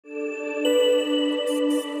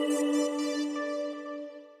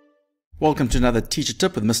Welcome to another teacher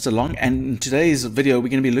tip with Mr. Long, and in today's video we're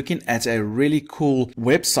going to be looking at a really cool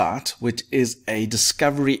website which is a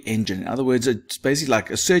discovery engine. In other words, it's basically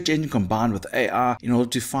like a search engine combined with AI in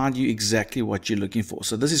order to find you exactly what you're looking for.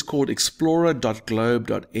 So this is called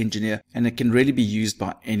explorer.globe.engineer, and it can really be used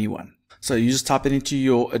by anyone. So you just type it into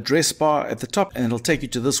your address bar at the top and it'll take you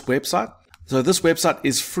to this website. So this website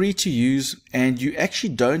is free to use, and you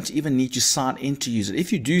actually don't even need to sign in to use it.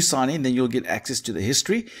 If you do sign in, then you'll get access to the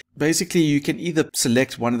history. Basically, you can either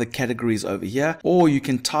select one of the categories over here, or you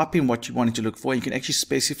can type in what you wanted to look for. You can actually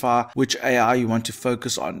specify which AI you want to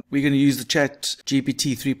focus on. We're going to use the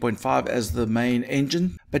ChatGPT 3.5 as the main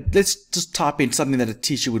engine, but let's just type in something that a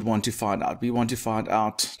teacher would want to find out. We want to find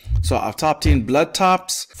out, so I've typed in blood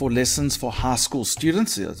types for lessons for high school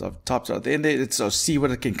students. Yes, I've typed out there, and let's see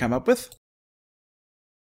what it can come up with.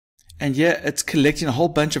 And yeah, it's collecting a whole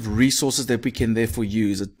bunch of resources that we can therefore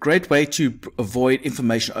use. A great way to avoid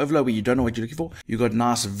information overload where you don't know what you're looking for. You've got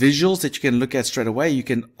nice visuals that you can look at straight away. You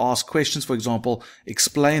can ask questions, for example,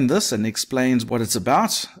 explain this, and it explains what it's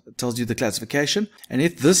about. It tells you the classification. And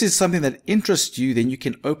if this is something that interests you, then you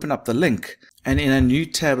can open up the link. And in a new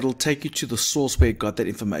tab, it'll take you to the source where you got that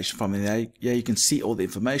information from. And there, yeah, you can see all the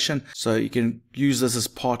information. So you can use this as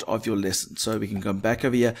part of your lesson. So we can come back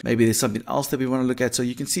over here. Maybe there's something else that we want to look at. So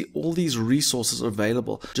you can see all these resources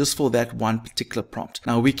available just for that one particular prompt.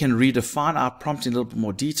 Now we can redefine our prompt in a little bit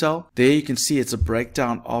more detail. There you can see it's a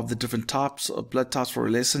breakdown of the different types of blood types for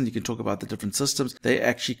a lesson. You can talk about the different systems. They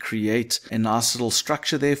actually create a nice little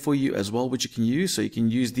structure there for you as well, which you can use. So you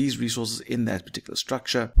can use these resources in that particular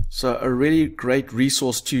structure. So a really great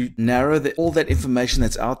resource to narrow all that information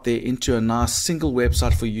that's out there into a nice single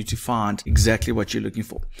website for you to find exactly what you're looking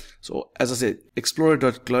for. So as I said,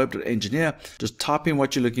 explorer.globe.engineer, just type in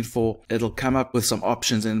what you're looking for. It'll come up with some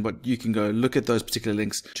options, and what you can go look at those particular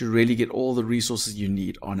links to really get all the resources you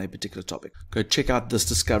need on a particular topic. Go check out this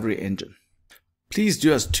discovery engine. Please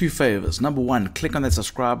do us two favors. Number one, click on that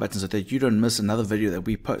subscribe button so that you don't miss another video that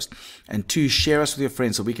we post. And two, share us with your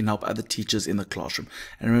friends so we can help other teachers in the classroom.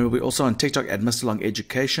 And remember, we're also on TikTok at Mr. Long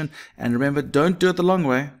Education. And remember, don't do it the long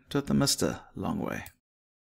way, do it the Mr. Long way.